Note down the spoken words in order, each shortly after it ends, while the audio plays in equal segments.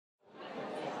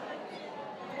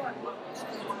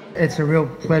It's a real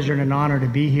pleasure and an honor to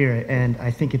be here, and I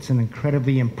think it's an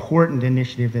incredibly important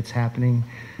initiative that's happening.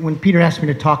 When Peter asked me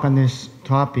to talk on this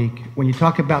topic, when you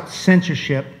talk about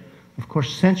censorship, of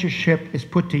course, censorship is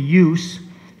put to use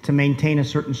to maintain a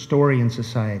certain story in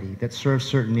society that serves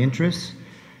certain interests.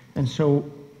 And so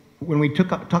when we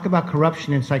talk about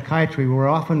corruption in psychiatry, we're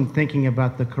often thinking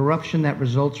about the corruption that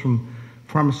results from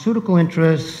pharmaceutical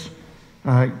interests,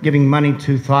 giving money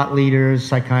to thought leaders,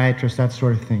 psychiatrists, that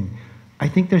sort of thing. I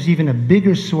think there's even a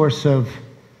bigger source of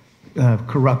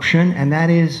corruption, and that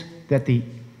is that the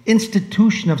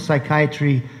institution of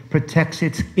psychiatry protects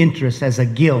its interests as a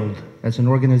guild, as an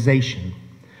organization.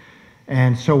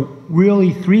 And so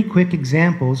really 3 quick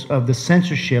examples of the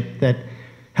censorship that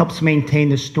helps maintain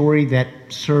the story that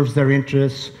serves their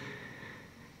interests,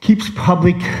 keeps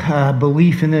public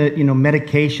belief in the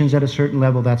medications at a certain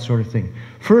level, that sort of thing.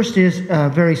 First is,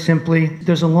 very simply,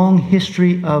 there's a long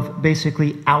history of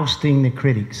basically ousting the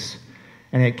critics.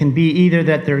 And it can be either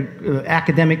that their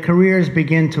academic careers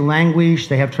begin to languish,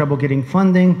 they have trouble getting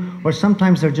funding, or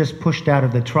sometimes they're just pushed out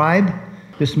of the tribe.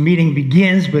 This meeting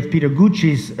begins with Peter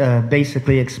Gucci's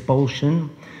basically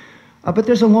expulsion. But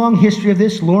there's a long history of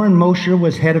this. Loren Mosher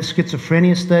was head of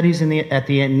schizophrenia studies at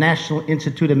the National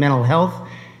Institute of Mental Health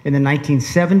in the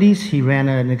 1970s. He ran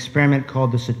an experiment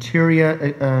called the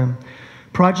Psychiatry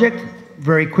project.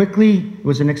 Very quickly, it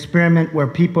was an experiment where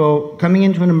people coming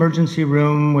into an emergency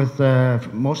room with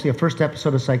mostly a first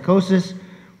episode of psychosis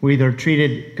were either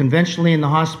treated conventionally in the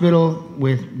hospital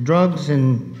with drugs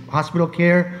and hospital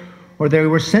care, or they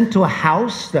were sent to a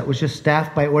house that was just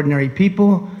staffed by ordinary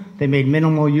people. They made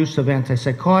minimal use of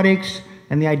antipsychotics,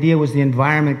 and the idea was the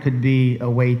environment could be a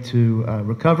way to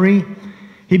recovery.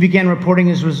 He began reporting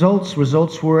his results.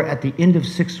 Results were at the end of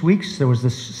 6 weeks. There was the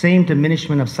same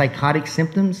diminishment of psychotic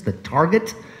symptoms, the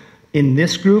target, in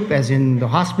this group as in the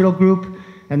hospital group.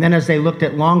 And then as they looked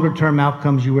at longer-term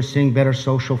outcomes, you were seeing better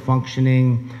social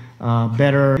functioning,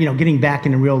 better, getting back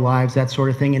into real lives, that sort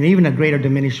of thing, and even a greater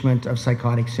diminishment of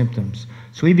psychotic symptoms.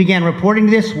 So he began reporting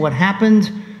this. What happened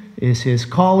is his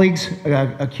colleagues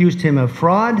accused him of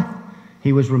fraud.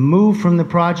 He was removed from the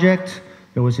project.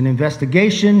 There was an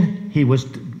investigation.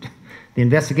 The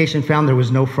investigation found there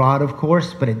was no fraud, of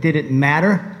course, but it didn't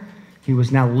matter. He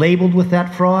was now labeled with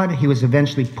that fraud. He was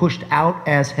eventually pushed out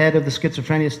as head of the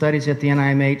schizophrenia studies at the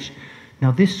NIMH.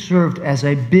 Now, this served as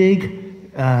a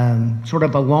big sort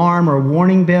of alarm or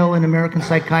warning bell in American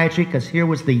psychiatry, because here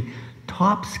was the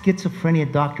top schizophrenia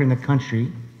doctor in the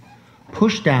country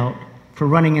pushed out for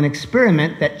running an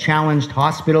experiment that challenged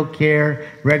hospital care,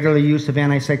 regular use of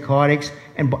antipsychotics,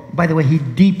 and by the way, he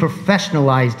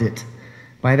deprofessionalized it.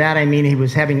 By that I mean he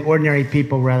was having ordinary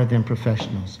people rather than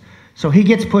professionals. So he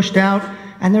gets pushed out,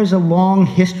 and there's a long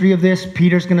history of this.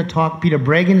 Peter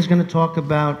Breggin is going to talk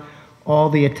about all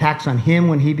the attacks on him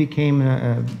when he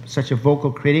became such a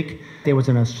vocal critic. There was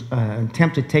an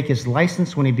attempt to take his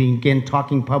license when he began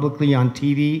talking publicly on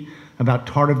TV about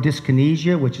tardive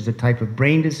dyskinesia, which is a type of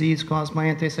brain disease caused by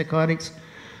antipsychotics.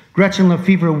 Gretchen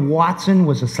Lefevre-Watson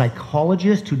was a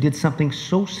psychologist who did something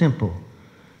so simple.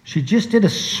 She just did a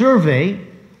survey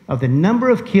of the number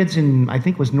of kids in, I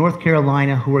think it was North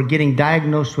Carolina, who were getting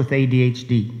diagnosed with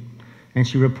ADHD. And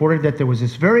she reported that there was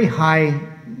this very high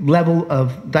level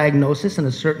of diagnosis in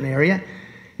a certain area.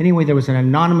 Anyway, there was an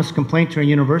anonymous complaint to her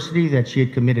university that she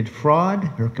had committed fraud.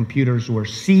 Her computers were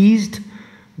seized.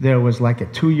 There was like a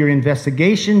 2-year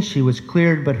investigation. She was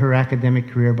cleared, but her academic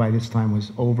career by this time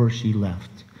was over. She left.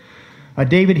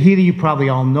 David Healy, you probably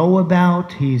all know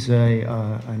about. He's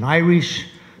an Irish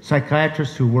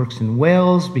psychiatrist who works in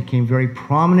Wales, became very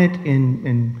prominent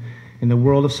in the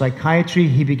world of psychiatry.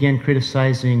 He began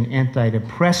criticizing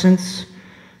antidepressants,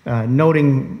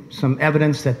 noting some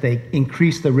evidence that they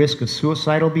increase the risk of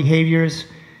suicidal behaviors.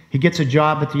 He gets a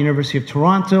job at the University of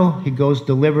Toronto. He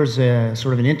delivers a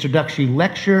sort of an introductory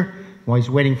lecture while he's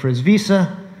waiting for his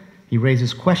visa. He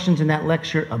raises questions in that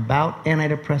lecture about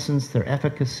antidepressants, their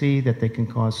efficacy, that they can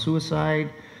cause suicide.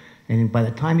 And by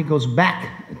the time he goes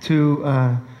back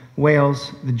to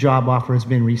Wales, the job offer has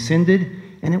been rescinded.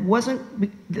 And it wasn't,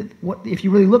 if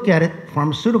you really look at it,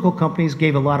 pharmaceutical companies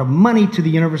gave a lot of money to the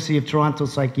University of Toronto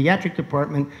Psychiatric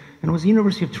Department, and it was the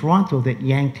University of Toronto that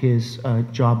yanked his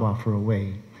job offer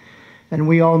away. And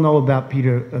we all know about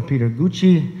Peter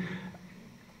Gucci.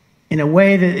 In a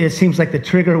way, that it seems like the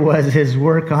trigger was his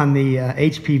work on the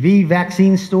HPV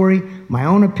vaccine story. My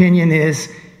own opinion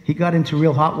is he got into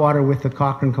real hot water with the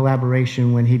Cochrane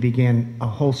collaboration when he began a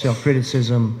wholesale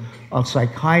criticism of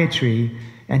psychiatry.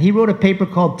 And he wrote a paper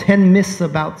called 10 Myths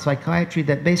About Psychiatry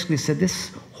that basically said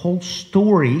this whole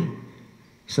story,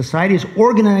 society is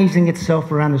organizing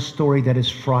itself around a story that is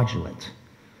fraudulent.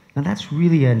 Now that's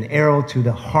really an arrow to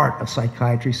the heart of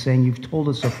psychiatry, saying you've told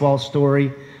us a false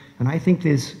story. And I think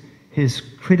his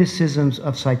criticisms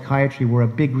of psychiatry were a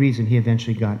big reason he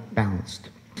eventually got balanced.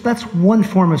 So that's one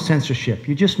form of censorship.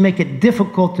 You just make it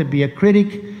difficult to be a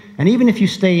critic, and even if you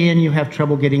stay in, you have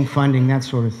trouble getting funding, that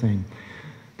sort of thing.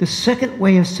 The second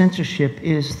way of censorship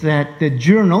is that the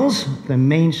journals, the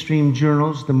mainstream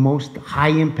journals, the most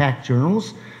high-impact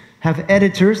journals, have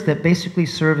editors that basically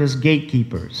serve as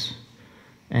gatekeepers.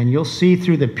 And you'll see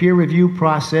through the peer review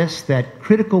process that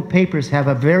critical papers have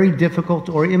a very difficult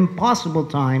or impossible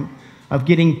time of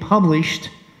getting published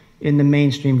in the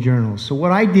mainstream journals. So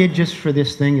what I did just for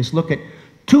this thing is look at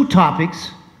two topics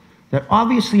that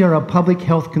obviously are a public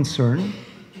health concern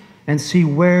and see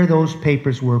where those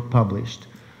papers were published.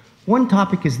 One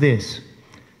topic is this: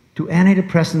 do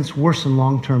antidepressants worsen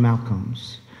long-term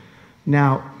outcomes?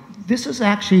 Now, this is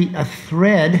actually a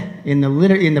thread in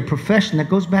the profession that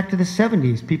goes back to the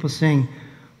 70s. People saying,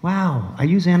 wow, I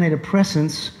use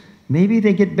antidepressants, maybe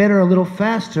they get better a little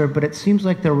faster, but it seems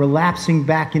like they're relapsing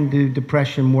back into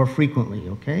depression more frequently,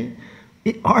 okay?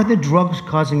 Are the drugs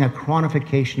causing a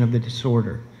chronification of the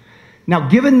disorder? Now,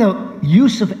 given the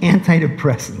use of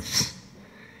antidepressants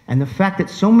and the fact that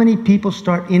so many people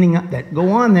that go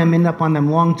on them end up on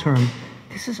them long term,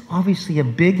 this is obviously a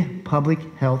big public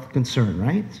health concern,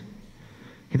 right?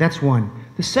 Okay, that's one.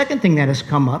 The second thing that has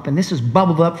come up, and this has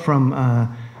bubbled up from,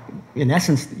 in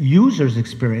essence, users'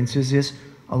 experiences, is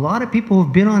a lot of people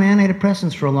who've been on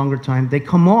antidepressants for a longer time, they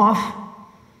come off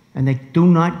and they do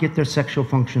not get their sexual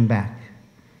function back.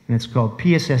 And it's called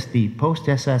PSSD,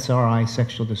 post-SSRI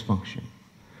sexual dysfunction.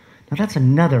 Now that's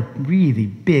another really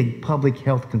big public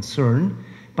health concern.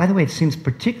 By the way, it seems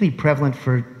particularly prevalent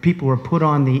for people who are put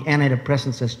on the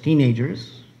antidepressants as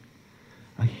teenagers.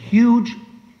 A huge,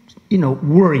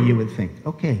 worry, you would think.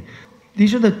 Okay,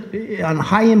 these are on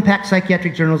high-impact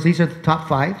psychiatric journals, these are the top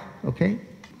 5, okay?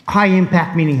 High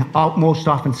impact meaning most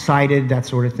often cited, that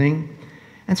sort of thing.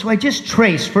 And so I just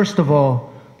traced, first of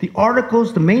all, the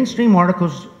articles, the mainstream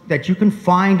articles that you can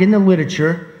find in the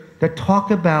literature that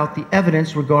talk about the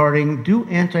evidence regarding, do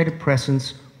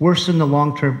antidepressants worsen the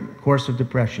long-term course of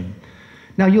depression?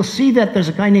 Now you'll see that there's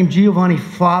a guy named Giovanni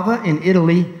Fava in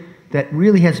Italy that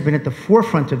really has been at the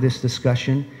forefront of this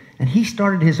discussion, and he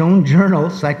started his own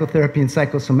journal, Psychotherapy and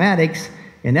Psychosomatics,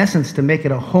 in essence to make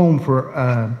it a home for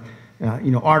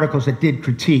articles that did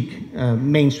critique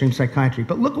mainstream psychiatry.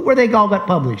 But look at where they all got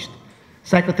published.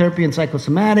 Psychotherapy and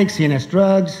Psychosomatics, CNS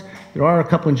Drugs. There are a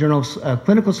couple in journals,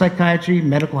 Clinical Psychiatry,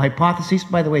 Medical Hypotheses.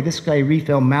 By the way, this guy,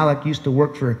 Rafael Malik, used to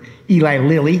work for Eli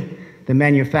Lilly, the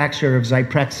manufacturer of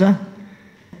Zyprexa.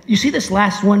 You see this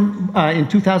last one in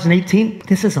 2018?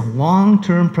 This is a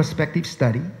long-term prospective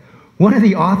study. One of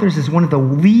the authors is one of the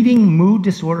leading mood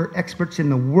disorder experts in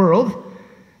the world.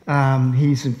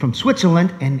 He's from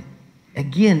Switzerland, and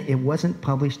again, it wasn't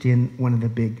published in one of the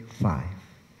big 5.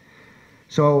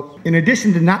 So in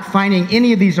addition to not finding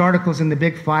any of these articles in the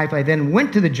big 5, I then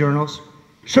went to the journals,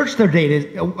 searched their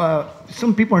data.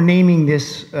 Some people are naming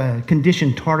this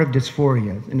condition tardive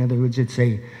dysphoria. In other words, it's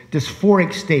a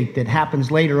dysphoric state that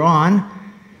happens later on.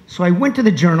 So I went to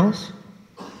the journals.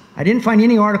 I didn't find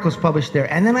any articles published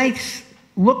there. And then I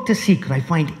looked to see, could I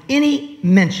find any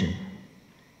mention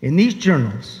in these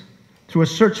journals through a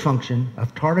search function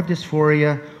of tardive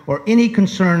dysphoria or any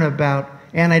concern about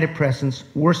antidepressants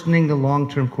worsening the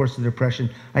long-term course of depression.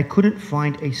 I couldn't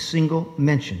find a single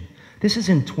mention. This is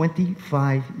in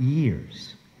 25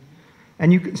 years.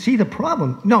 And you can see the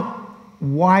problem. No,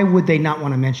 why would they not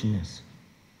want to mention this?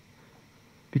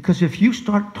 Because if you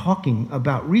start talking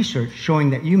about research showing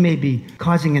that you may be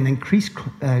causing an increased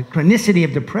chronicity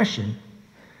of depression,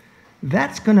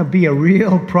 that's going to be a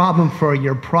real problem for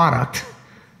your product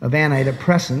of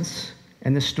antidepressants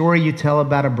and the story you tell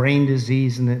about a brain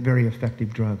disease and the very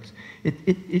effective drugs.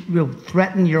 It will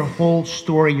threaten your whole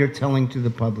story you're telling to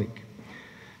the public.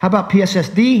 How about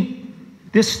PSSD?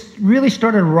 This really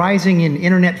started rising in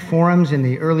internet forums in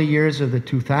the early years of the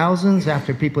 2000s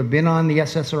after people had been on the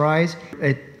SSRIs.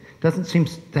 It doesn't seem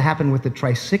to happen with the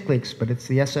tricyclics, but it's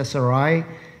the SSRI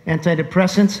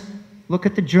antidepressants. Look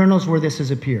at the journals where this has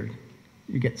appeared.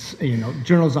 You get,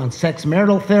 journals on sex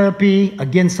marital therapy.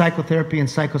 Again, psychotherapy and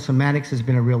psychosomatics has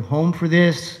been a real home for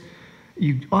this.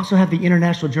 You also have the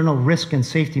International Journal of Risk and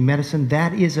Safety Medicine.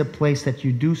 That is a place that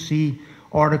you do see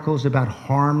articles about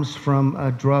harms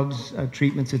from drugs,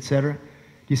 treatments, etc. Do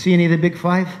you see any of the big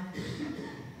 5?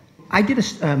 I did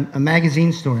a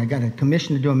magazine story. I got a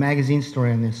commission to do a magazine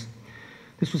story on this.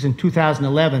 This was in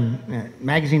 2011.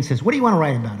 Magazine says, what do you want to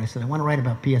write about? I said, I want to write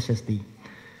about PSSD.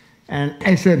 And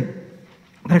I said,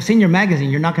 but I've seen your magazine,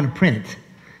 you're not going to print it.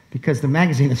 because the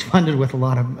magazine is funded with a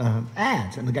lot of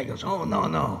ads. And the guy goes, oh, no,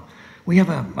 no. We have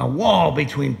a wall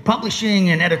between publishing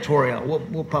and editorial.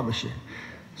 We'll publish it.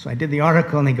 So I did the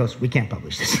article, and he goes, we can't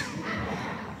publish this.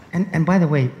 And by the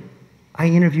way, I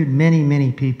interviewed many,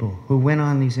 many people who went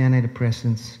on these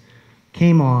antidepressants,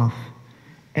 came off,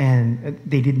 and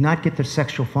they did not get their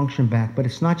sexual function back. But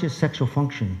it's not just sexual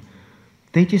function.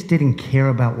 They just didn't care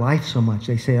about life so much.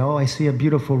 They say, oh, I see a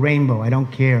beautiful rainbow. I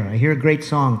don't care. I hear a great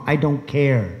song. I don't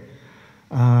care.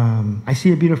 I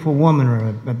see a beautiful woman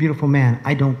or a beautiful man.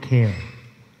 I don't care.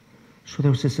 So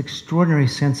there was this extraordinary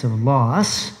sense of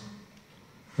loss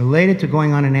related to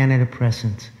going on an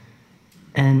antidepressant.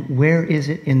 And where is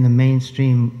it in the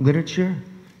mainstream literature?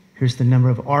 Here's the number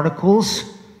of articles.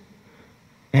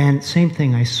 And same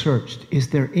thing, I searched. Is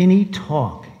there any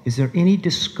talk, is there any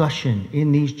discussion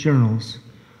in these journals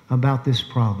about this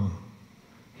problem?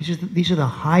 These are the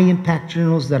high-impact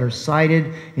journals that are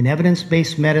cited in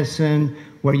evidence-based medicine,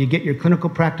 where you get your clinical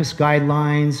practice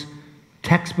guidelines,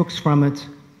 textbooks from it.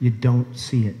 You don't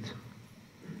see it.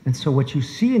 And so what you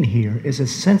see in here is a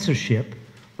censorship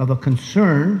of a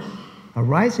concern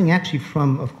arising actually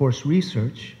from, of course,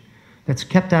 research that's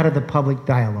kept out of the public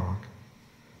dialogue.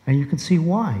 And you can see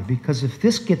why. Because if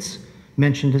this gets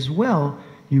mentioned as well,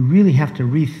 you really have to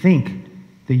rethink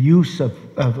the use of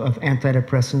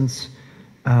antidepressants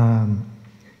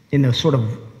in the sort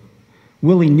of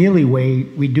willy-nilly way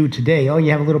we do today. Oh, you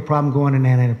have a little problem, go on an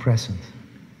antidepressant.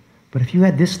 But if you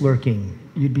had this lurking,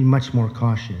 you'd be much more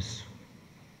cautious.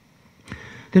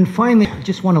 Then finally, I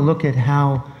just want to look at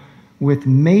how with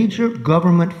major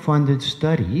government-funded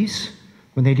studies,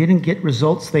 when they didn't get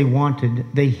results they wanted,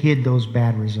 they hid those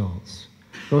bad results.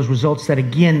 Those results that,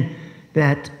 again,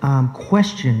 that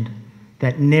questioned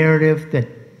that narrative that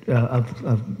of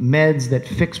meds that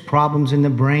fix problems in the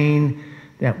brain,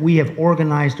 that we have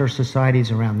organized our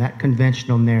societies around, that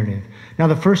conventional narrative. Now,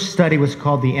 the first study was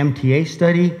called the MTA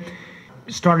study.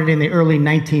 It started in the early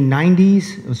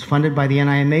 1990s. It was funded by the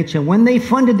NIMH. And when they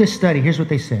funded this study, here's what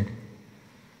they said.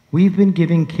 We've been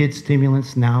giving kids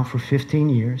stimulants now for 15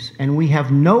 years, and we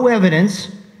have no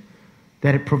evidence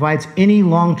that it provides any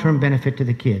long-term benefit to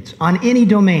the kids on any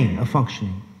domain of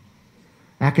functioning.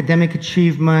 Academic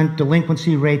achievement,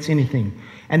 delinquency rates, anything.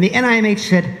 And the NIMH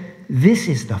said, this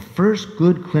is the first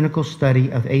good clinical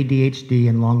study of ADHD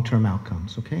and long-term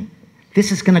outcomes, okay?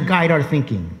 This is going to guide our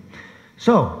thinking.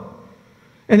 So,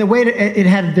 and the way it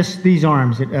had these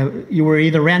arms, you were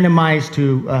either randomized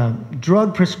to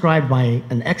drug prescribed by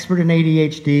an expert in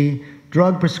ADHD,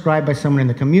 drug prescribed by someone in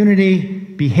the community,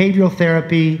 behavioral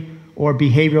therapy, or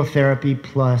behavioral therapy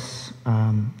plus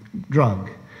drug.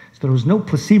 So there was no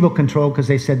placebo control because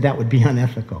they said that would be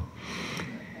unethical.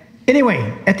 Anyway,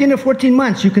 at the end of 14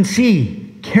 months, you can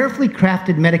see carefully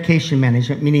crafted medication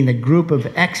management, meaning the group of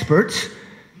experts.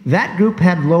 That group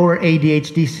had lower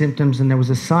ADHD symptoms, and there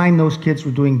was a sign those kids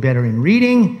were doing better in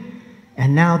reading.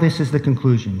 And now this is the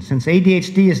conclusion. Since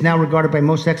ADHD is now regarded by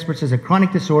most experts as a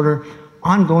chronic disorder,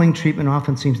 ongoing treatment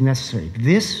often seems necessary.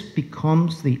 This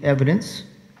becomes the evidence,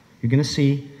 you're going to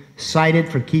see, cited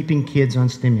for keeping kids on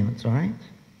stimulants, all right?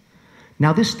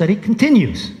 Now this study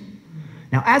continues.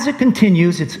 Now as it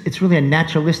continues, it's really a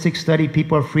naturalistic study.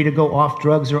 People are free to go off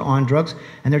drugs or on drugs,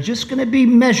 and they're just going to be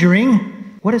measuring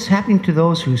what is happening to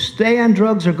those who stay on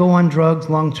drugs or go on drugs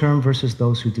long-term versus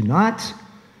those who do not.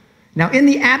 Now in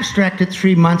the abstract at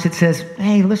 3 months, it says,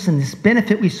 hey, listen, this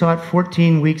benefit we saw at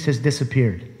 14 weeks has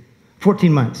disappeared.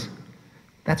 14 months.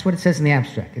 That's what it says in the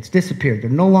abstract. It's disappeared. They're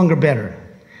no longer better.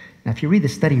 Now if you read the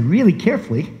study really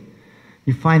carefully,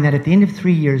 you find that at the end of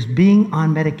 3 years, being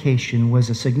on medication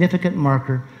was a significant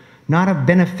marker, not of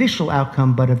beneficial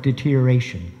outcome, but of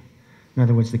deterioration. In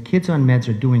other words, the kids on meds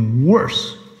are doing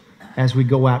worse as we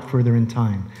go out further in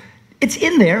time. It's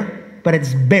in there, but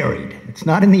it's buried. It's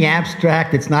not in the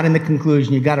abstract. It's not in the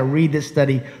conclusion. You've got to read this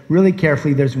study really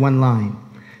carefully. There's one line.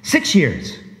 6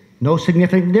 years, no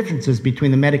significant differences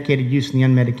between the medicated use and the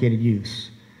unmedicated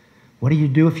use. What do you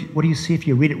do? What do you see if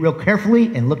you read it real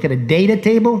carefully and look at a data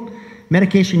table?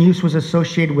 Medication use was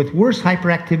associated with worse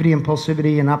hyperactivity,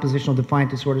 impulsivity, and oppositional defiant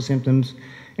disorder symptoms,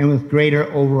 and with greater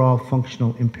overall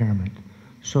functional impairment.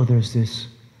 So there's this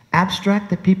abstract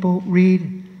that people read,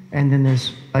 and then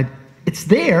it's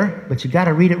there, but you got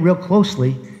to read it real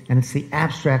closely, and it's the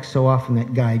abstract so often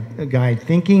that guide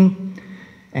thinking.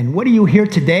 And what do you hear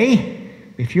today?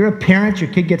 If you're a parent, your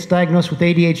kid gets diagnosed with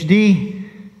ADHD,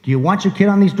 do you want your kid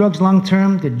on these drugs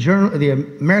long-term?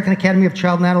 The American Academy of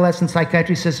Child and Adolescent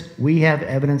Psychiatry says we have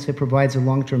evidence it provides a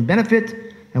long-term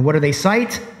benefit. And what do they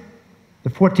cite? The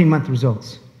 14-month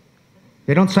results.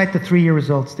 They don't cite the 3-year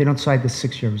results. They don't cite the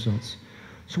 6-year results.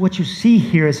 So what you see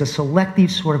here is a selective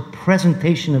sort of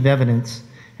presentation of evidence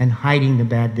and hiding the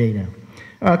bad data.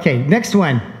 Okay, next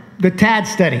one, the TAD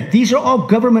study. These are all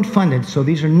government funded, so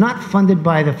these are not funded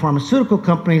by the pharmaceutical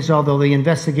companies, although the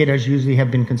investigators usually have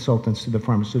been consultants to the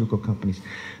pharmaceutical companies.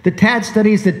 The TAD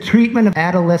study is the treatment of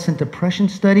adolescent depression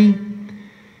study.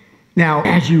 Now,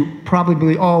 as you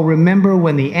probably all remember,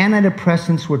 when the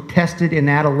antidepressants were tested in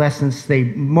adolescents, they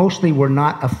mostly were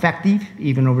not effective,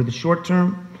 even over the short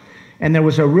term. And there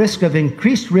was a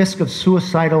increased risk of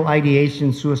suicidal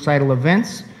ideation, suicidal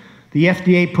events. The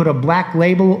FDA put a black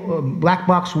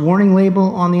box warning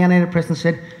label on the antidepressant and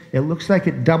said, it looks like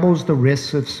it doubles the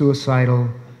risk of suicidal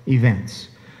events.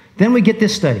 Then we get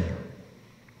this study.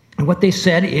 And what they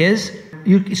said is,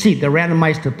 you see, they're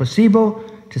randomized to placebo,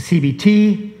 to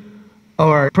CBT,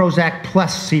 or Prozac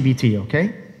plus CBT,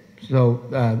 okay? So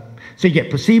you get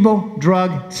placebo,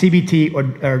 drug, CBT,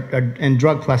 and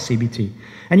drug plus CBT.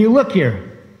 And you look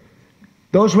here.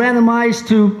 Those randomized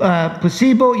to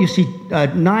placebo, you see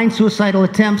 9 suicidal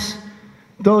attempts.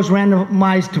 Those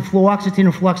randomized to fluoxetine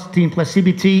or fluoxetine plus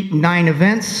CBT, 9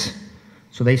 events.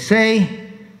 So they say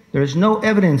there is no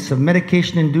evidence of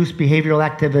medication-induced behavioral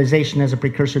activization as a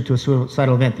precursor to a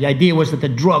suicidal event. The idea was that the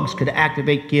drugs could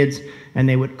activate kids and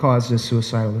they would cause a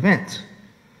suicidal event.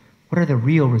 What are the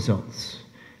real results?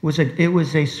 It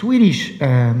was a Swedish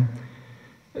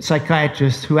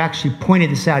psychiatrist who actually pointed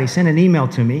this out. He sent an email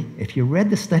to me. If you read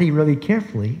the study really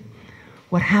carefully,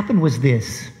 what happened was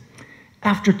this.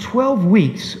 After 12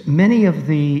 weeks, many of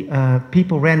the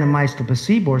people randomized to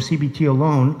placebo or CBT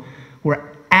alone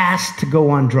were asked to go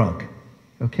on drug,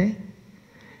 okay?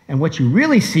 And what you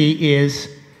really see is,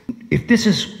 if this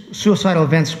is suicidal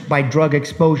events by drug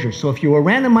exposure. So if you were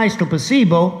randomized to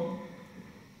placebo,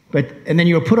 and then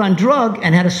you were put on drug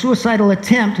and had a suicidal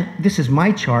attempt, this is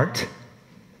my chart.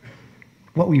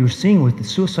 What we were seeing with the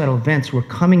suicidal events were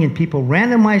coming in people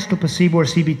randomized to placebo or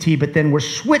CBT, but then were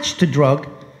switched to drug,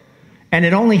 and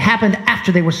it only happened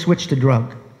after they were switched to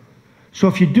drug. So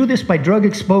if you do this by drug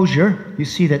exposure, you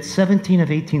see that 17 of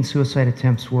 18 suicide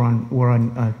attempts were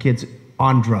on kids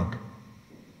on drug.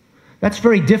 That's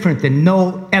very different than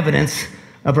no evidence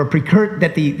of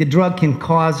that the drug can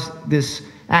cause this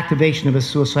activation of a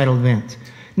suicidal event.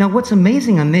 Now, what's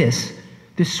amazing on this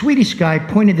Swedish guy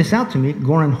pointed this out to me,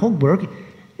 Goran Holberg.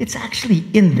 It's actually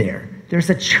in there. There's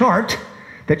a chart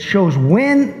that shows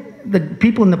when the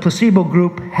people in the placebo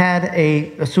group had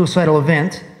a suicidal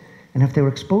event, and if they were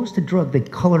exposed to drug, they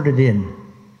colored it in.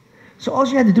 So all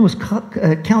you had to do was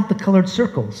count the colored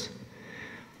circles.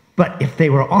 But if they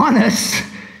were honest,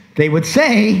 they would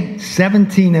say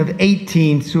 17 of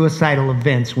 18 suicidal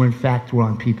events were in fact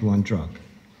on people on drug,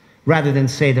 rather than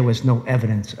say there was no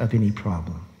evidence of any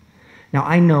problem. Now,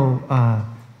 I know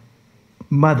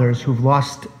mothers who've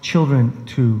lost children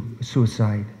to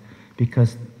suicide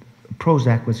because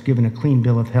Prozac was given a clean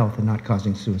bill of health and not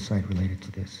causing suicide related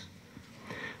to this.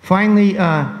 Finally,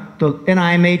 the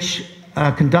NIMH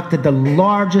conducted the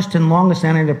largest and longest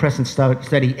antidepressant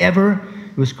study ever.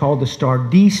 It was called the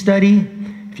STAR-D study.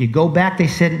 If you go back, they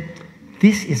said,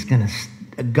 this is going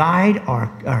to guide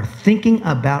our thinking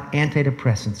about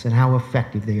antidepressants and how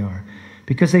effective they are.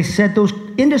 Because they said those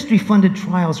industry-funded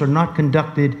trials are not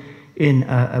conducted in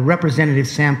a representative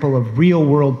sample of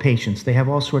real-world patients. They have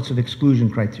all sorts of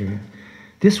exclusion criteria.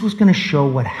 This was going to show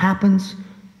what happens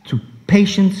to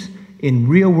patients in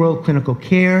real-world clinical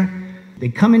care.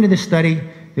 They'd come into the study,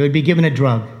 they would be given a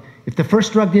drug. If the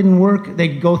first drug didn't work,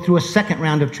 they'd go through a second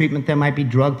round of treatment that might be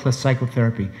drug plus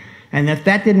psychotherapy. And if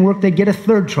that didn't work, they'd get a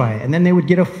third try, and then they would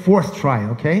get a fourth try,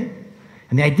 okay?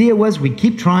 And the idea was, we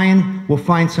keep trying, we'll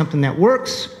find something that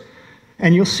works.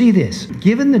 And you'll see this.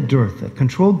 Given the dearth of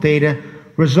controlled data,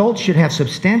 results should have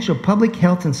substantial public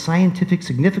health and scientific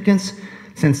significance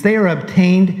since they are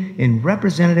obtained in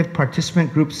representative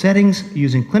participant group settings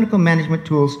using clinical management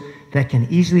tools that can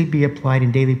easily be applied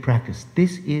in daily practice.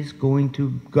 This is going to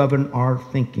govern our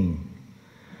thinking.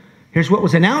 Here's what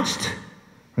was announced.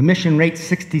 Remission rate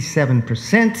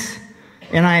 67%.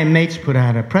 NIMH put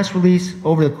out a press release.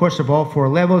 Over the course of all 4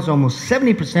 levels, almost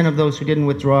 70% of those who didn't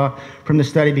withdraw from the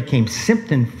study became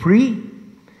symptom-free.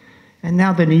 And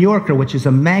now the New Yorker, which is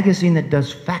a magazine that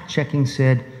does fact-checking,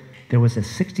 said there was a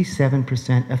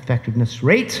 67% effectiveness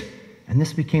rate, and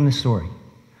this became the story.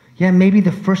 Yeah, maybe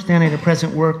the first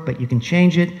antidepressant worked, but you can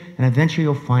change it, and eventually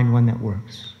you'll find one that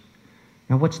works.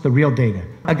 Now, what's the real data?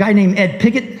 A guy named Ed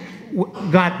Piggott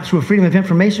got, through a Freedom of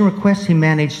Information request, he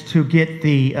managed to get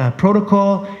the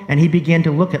protocol, and he began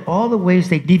to look at all the ways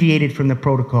they deviated from the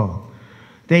protocol.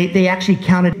 They actually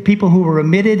counted people who were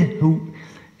remitted, who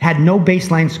had no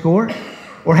baseline score.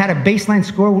 or had a baseline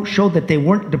score showed that they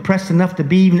weren't depressed enough to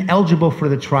be even eligible for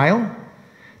the trial.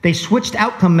 They switched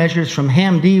outcome measures from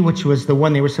HAM-D, which was the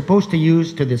one they were supposed to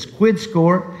use, to this QID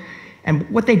score. And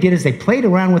what they did is they played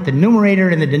around with the numerator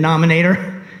and the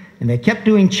denominator, and they kept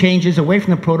doing changes away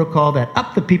from the protocol that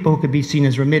upped the people who could be seen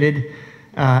as remitted.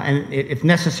 And if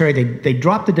necessary, they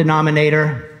dropped the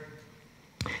denominator.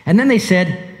 And then they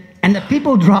said, and the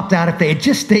people who dropped out, if they had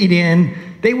just stayed in,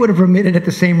 they would have remitted at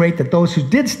the same rate that those who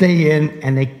did stay in,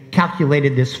 and they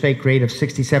calculated this fake rate of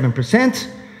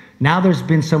 67%. Now there's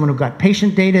been someone who got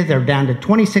patient data. They're down to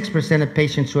 26% of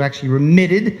patients who actually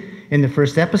remitted in the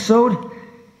first episode.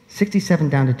 67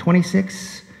 down to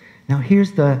 26. Now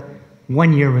here's the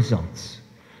one-year results.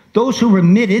 Those who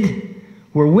remitted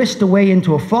were whisked away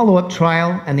into a follow-up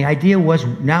trial, and the idea was,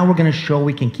 now we're going to show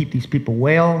we can keep these people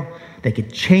well. They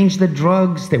could change the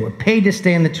drugs. They were paid to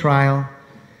stay in the trial.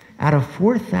 Out of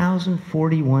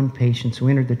 4,041 patients who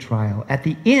entered the trial, at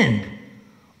the end,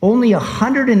 only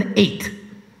 108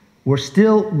 were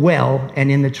still well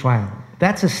and in the trial.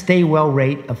 That's a stay well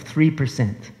rate of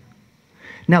 3%.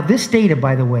 Now, this data,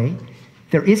 by the way,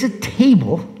 there is a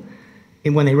table,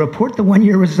 and when they report the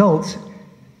one-year results,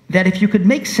 that if you could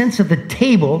make sense of the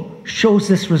table, shows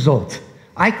this result.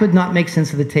 I could not make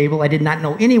sense of the table. I did not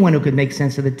know anyone who could make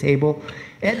sense of the table.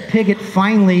 Ed Piggott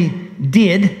finally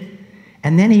did,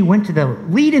 and then he went to the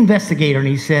lead investigator and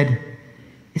he said,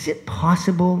 is it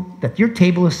possible that your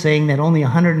table is saying that only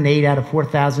 108 out of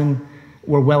 4,000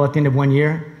 were well at the end of 1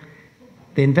 year?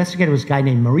 The investigator was a guy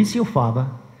named Maurizio Fava,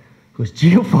 who was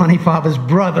Giovanni Fava's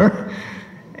brother,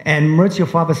 and Maurizio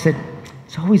Fava said,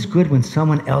 it's always good when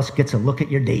someone else gets a look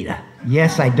at your data.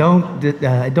 Yes, I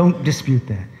don't dispute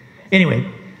that. Anyway,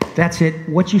 that's it.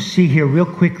 What you see here real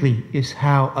quickly is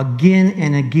how again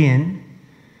and again,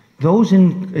 those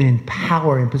in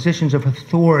power, in positions of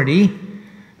authority,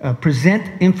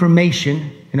 present information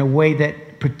in a way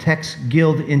that protects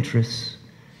guild interests.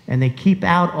 And they keep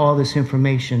out all this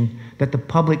information that the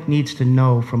public needs to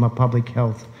know from a public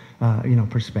health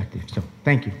perspective. So,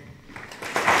 thank you.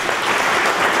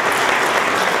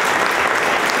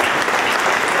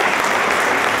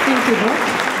 Thank you,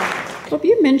 Bob. Bob,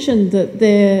 you mentioned that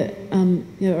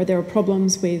there are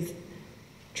problems with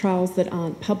trials that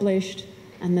aren't published,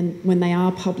 and then when they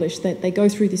are published, that they go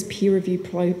through this peer review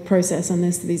process, and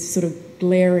there's these sort of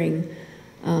glaring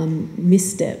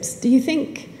missteps. Do you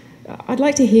think? I'd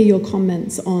like to hear your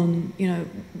comments on,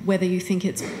 whether you think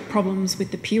it's problems with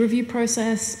the peer review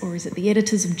process, or is it the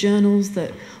editors of journals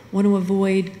that want to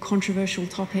avoid controversial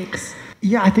topics?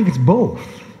 Yeah, I think it's both.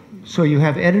 So you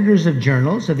have editors of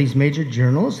journals, of these major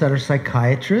journals, that are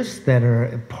psychiatrists, that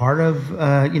are part of,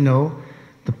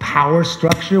 the power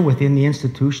structure within the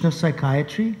institution of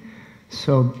psychiatry.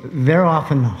 So they're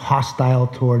often hostile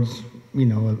towards,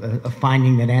 a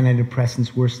finding that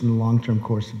antidepressants worsen the long-term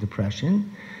course of depression.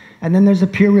 And then there's a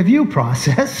peer review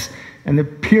process. And the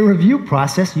peer review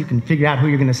process, you can figure out who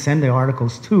you're going to send the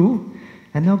articles to,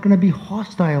 and they're going to be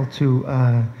hostile to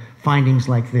findings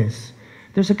like this.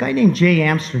 There's a guy named Jay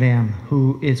Amsterdam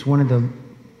who is he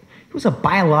was a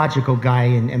biological guy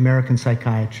in American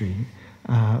psychiatry,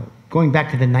 going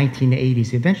back to the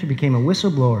 1980s. He eventually became a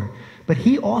whistleblower. But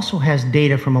he also has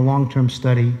data from a long-term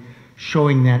study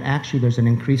showing that actually there's an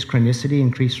increased chronicity,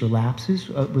 increased relapses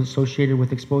associated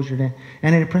with exposure to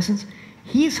antidepressants.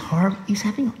 He's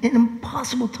having an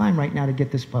impossible time right now to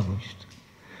get this published.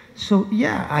 So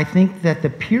yeah, I think that the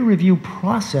peer review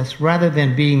process, rather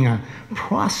than being a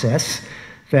process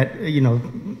that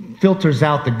filters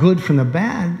out the good from the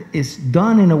bad, is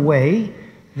done in a way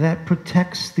that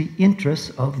protects the interests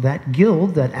of that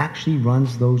guild that actually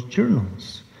runs those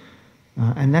journals.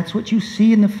 And that's what you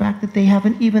see in the fact that they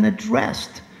haven't even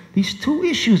addressed these two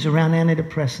issues around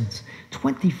antidepressants.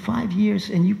 25 years,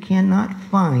 and you cannot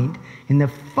find in the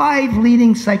 5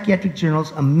 leading psychiatric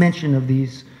journals a mention of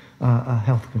these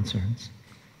health concerns.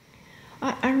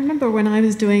 I remember when I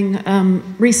was doing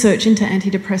research into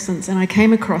antidepressants and I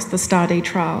came across the STAR-D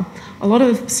trial, a lot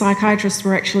of psychiatrists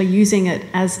were actually using it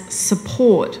as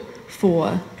support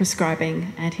for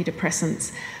prescribing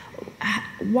antidepressants.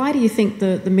 Why do you think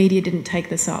the media didn't take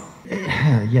this up?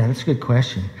 Yeah, that's a good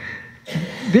question.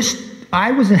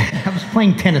 I was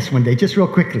playing tennis one day, just real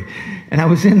quickly, and I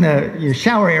was in the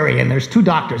shower area, and there's 2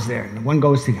 doctors there, and one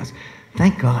goes to us,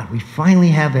 thank God, we finally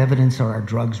have evidence our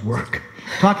drugs work.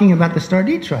 Talking about the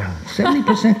STAR-D trial,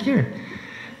 70% cured.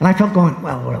 And I felt going,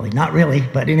 well, really, not really,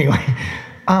 but anyway.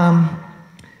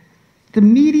 The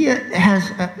media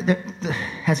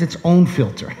has its own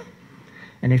filter.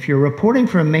 And if you're reporting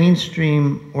for a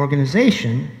mainstream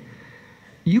organization,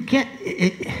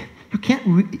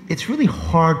 it's really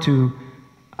hard to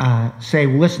say,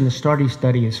 well, listen, the STAR-D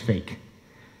study is fake.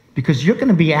 Because you're going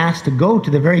to be asked to go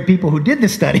to the very people who did the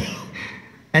study,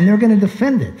 and they're going to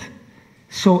defend it.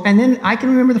 So, and then I can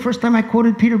remember the first time I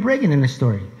quoted Peter Bregan in a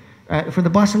story for the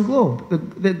Boston Globe.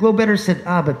 The Globe editor said,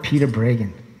 but Peter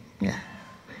Bregan, yeah.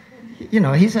 You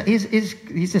know, he's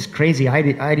this crazy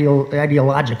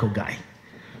ideological guy.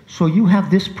 So you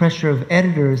have this pressure of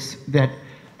editors that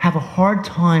have a hard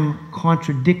time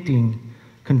contradicting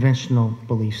conventional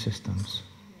belief systems.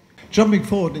 Jumping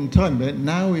forward in time, but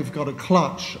now we've got a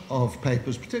clutch of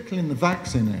papers, particularly in the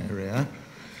vaccine area,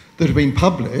 that have been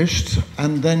published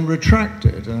and then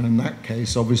retracted. And in that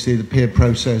case, obviously, the peer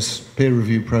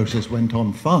review process went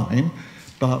on fine,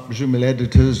 but presumably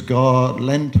editors got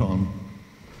lent on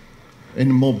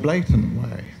in a more blatant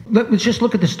way. Let's just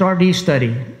look at the STAR-D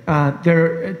study.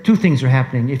 There are two things are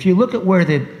happening. If you look at where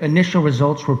the initial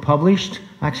results were published,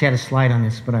 I actually had a slide on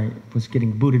this, but I was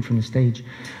getting booted from the stage.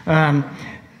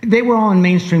 They were all in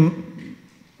mainstream.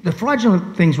 The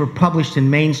fraudulent things were published in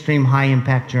mainstream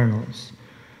high-impact journals.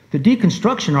 The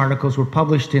deconstruction articles were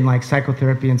published in like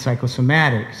psychotherapy and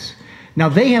psychosomatics. Now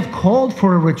they have called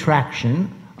for a retraction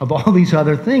of all these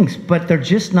other things, but they're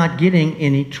just not getting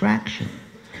any traction.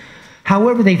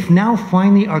 However, they now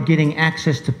finally are getting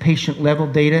access to patient-level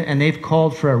data, and they've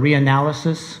called for a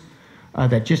reanalysis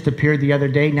that just appeared the other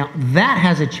day. Now that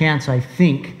has a chance, I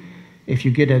think, if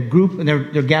you get a group, and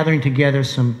they're gathering together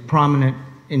some prominent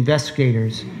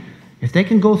investigators, if they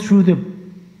can go through the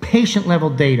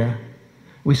patient-level data.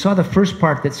 We saw the first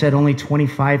part that said only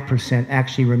 25%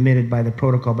 actually remitted by the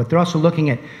protocol, but they're also looking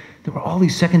at, there were all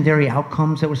these secondary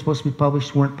outcomes that were supposed to be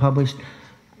published, weren't published.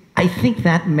 I think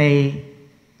that may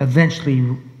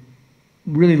eventually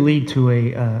really lead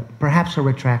to perhaps a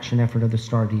retraction effort of the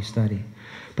STAR-D study.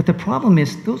 But the problem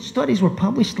is, those studies were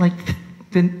published like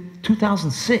in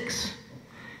 2006.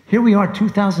 Here we are,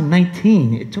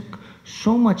 2019. It took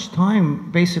so much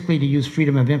time, basically, to use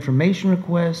freedom of information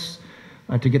requests,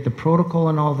 to get the protocol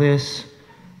and all this.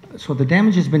 So the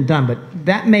damage has been done, but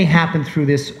that may happen through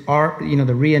this,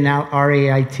 the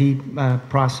RAIT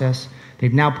process.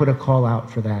 They've now put a call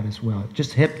out for that as well.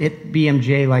 Just hit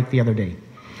BMJ like the other day.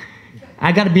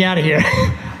 I got to be out of here.